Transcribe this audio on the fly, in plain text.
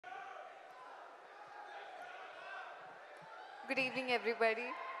Good evening, everybody.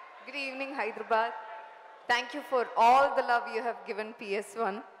 Good evening, Hyderabad. Thank you for all the love you have given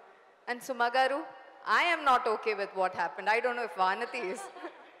PS1. And Sumagaru, I am not okay with what happened. I don't know if Vanati is.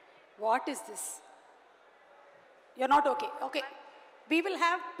 What is this? You're not okay. Okay. We will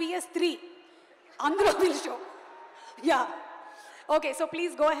have PS3. Andhra will show. Yeah. Okay, so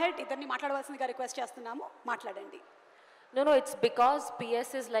please go ahead. Idarni maatladavaల్సిందిగా request చేస్తున్నాము. మాట్లాడండి. No, it's because PS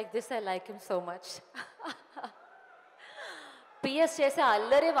is like this, I like him so much. PS చేసే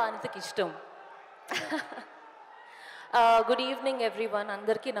అల్లరే వానితకి ఇష్టం. Good evening everyone,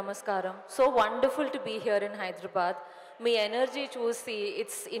 అందరికీ నమస్కారం. So wonderful to be here in Hyderabad. Me energy చూసి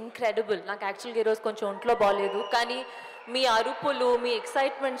it's incredible. నాకు యాక్చువల్గా ఈరోజు కొంచెం ఒంట్లో బాగాలేదు, కానీ మీ అరుపులు, మీ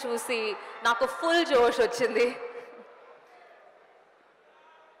ఎక్సైట్మెంట్ చూసి నాకు ఫుల్ జోష్ వచ్చింది.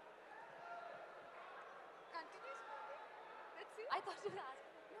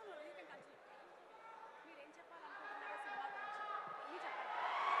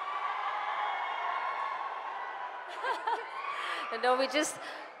 No,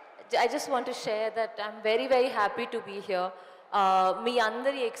 I just want to share that I'm very, very happy to be here. Me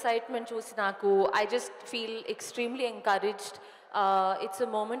andari excitement chusi naku, I just feel extremely encouraged. It's a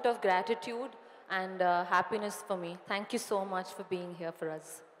moment of gratitude and happiness for me. Thank you so much for being here for us.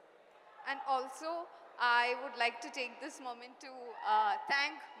 And also, I would like to take this moment to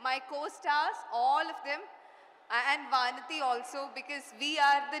thank my co-stars, all of them, and Vanati also, because we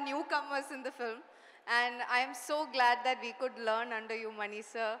are the newcomers in the film. And I am so glad that we could learn under you, Mani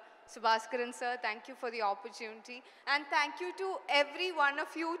sir, Subhaskaran sir. Thank you for the opportunity. And thank you to every one of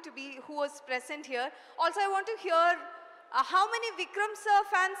you who was present here. Also, I want to hear, how many Vikram sir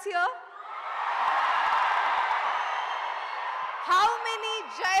fans here? How many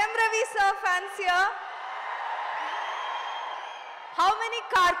Jayam Ravi sir fans here? How many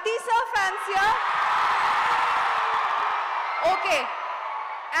Karthi sir fans here? Okay.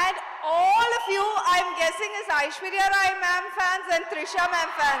 And all of you, I'm guessing, is Aishwarya Rai ma'am fans and Trisha ma'am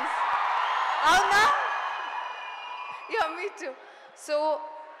fans. Avna? Yeah, me too. So,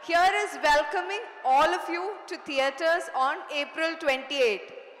 here is welcoming all of you to theatres on April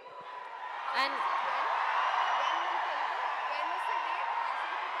 28th. And when is the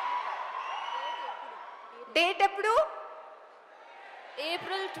date? Date eppudu?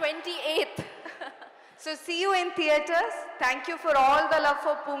 April 28th. So see you in theatres. Thank you for all the love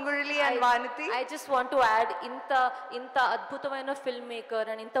for Pungurili and Vanati. I just want to add, inta adbhutamaina filmmaker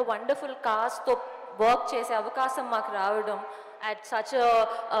and inta wonderful cast to work chese avakasam maaku raavadam at such a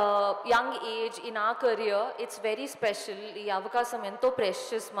young age in our career, it's very special. Ee avakasam ento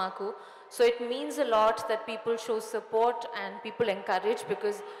precious maaku. So it means a lot that people show support and people encourage,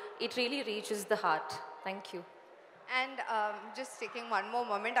 because it really reaches the heart. Thank you. And just taking one more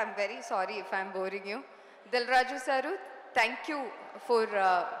moment, I'm very sorry if I'm boring you. Dilraju Saru, thank you for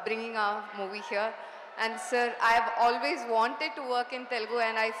bringing our movie here. And sir, I have always wanted to work in Telugu,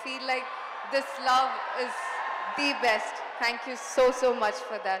 and I feel like this love is the best. Thank you so, so much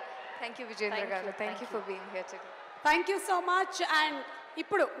for that. Thank you, Vijayendra Garu. Thank you for being here today. Thank you so much. And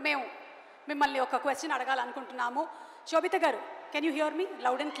ఇప్పుడు మేము మిమ్మల్ని ఒక question అడగాలనుకుంటున్నాము. శోభిత గారు, can you here me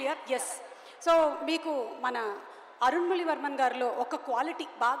loud and clear? Yes. So మీకు మన అరుణ్మొళి వర్మన్ గారిలో ఒక quality,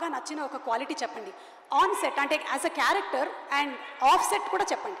 బాగా నచ్చిన ఒక క్వాలిటీ చెప్పండి. ఆన్ సెట్ అంటే as a character, and of set కూడా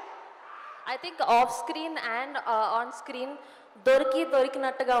చెప్పండి. I think off screen and on screen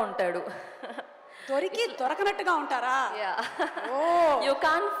దొరికినట్టుగా ఉంటాడు. దొరకనట్టుగా ఉంటారా? Yeah. You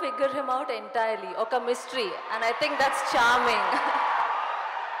can't figure him out entirely. ఒక mystery, and I think that's charming.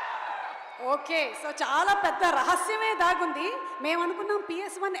 Okay, so చాలా పెద్ద రహస్యమే దాగుంది. మేము అనుకున్నాం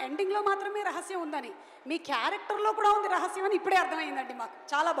PS1 ఎండింగ్లో మాత్రమే రహస్యం ఉందని, మీ క్యారెక్టర్లో కూడా ఉంది రహస్యం అని ఇప్పుడే అర్థమైందండి మాకు.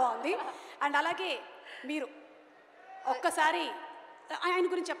 చాలా బాగుంది. అండ్ అలాగే మీరు ఒక్కసారి ఆయన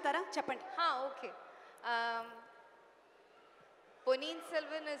గురించి చెప్తారా? చెప్పండి. Okay. Ponniyin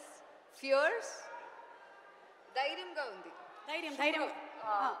Selvan is fears, ధైర్యంగా ఉంది. ధైర్యం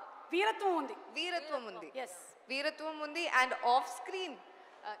వీరత్వం ఉంది. ఎస్, వీరత్వం ఉంది. అండ్ ఆఫ్ స్క్రీన్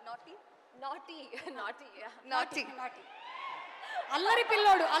నాటీ అల్లరి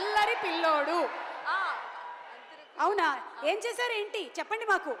పిల్లోడు. అవునా? ఏం చేశారు ఏంటి చెప్పండి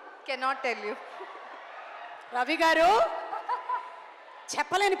మాకు. Cannot tell you. రవి గారు,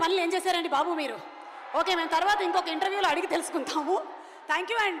 చెప్పలేని పనులు ఏం చేశారండి బాబు మీరు? ఓకే, మేము తర్వాత ఇంకొక ఇంటర్వ్యూలో అడిగి తెలుసుకుంటాము. Thank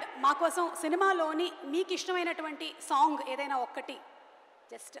you. అండ్ మా కోసం సినిమాలోని మీకు ఇష్టమైనటువంటి సాంగ్ ఏదైనా ఒక్కటి,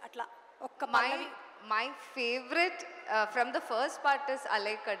 జస్ట్ అట్లా ఒక్క. My favourite from the first part is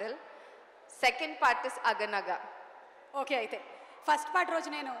Alai కడల్, second part is అగనగా. Okay, అయితే ఫస్ట్ పార్ట్ రోజు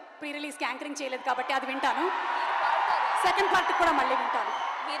నేను ప్రీ రిలీజ్కి యాంకరింగ్ చేయలేదు కాబట్టి అది వింటాను. సెకండ్ పార్ట్ కూడా మళ్ళీ వింటాను.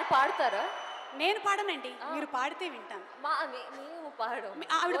 మీరు పాడతారా? నేను పాడనండి, మీరు పాడితే వింటాను. మేము పాడం.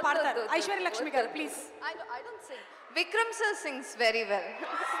 ఆవిడ పాడతారు. ఐశ్వర్య లక్ష్మి గారు please. I don't sing. Vikram sir sings very well.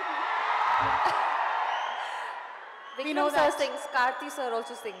 Vikram sir sings, Karthi sir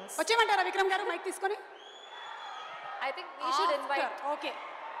also sings. వచ్చేమంటారా Vikram గారు మైక్ తీసుకొని? I think we should invite. Okay.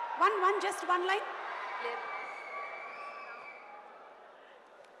 Just one line.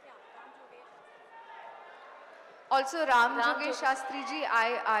 Also, Ram Jogesh Shastri ji,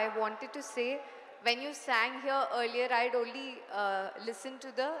 I wanted to say, when you sang here earlier, I'd only listened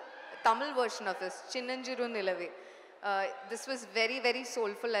to the Tamil version of this, Chinnanjiru Nilave. This was very, very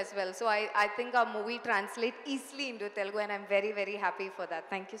soulful as well. So I think our movie translates easily into Telugu, and I'm very, very happy for that.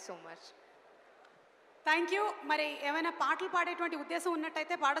 Thank you so much. Thank you. మరి ఏమైనా పాటలు పాడేటువంటి ఉద్దేశం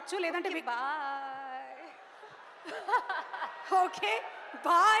ఉన్నట్టయితే పాడొచ్చు, లేదంటే Bye. Okay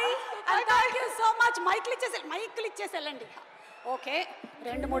bye. And thank you so much. మైక్లు ఇచ్చేసి వెళ్ళండి. Okay,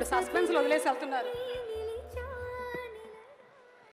 2-3 సస్పెన్స్లు వదిలేసి వెళ్తున్నారు.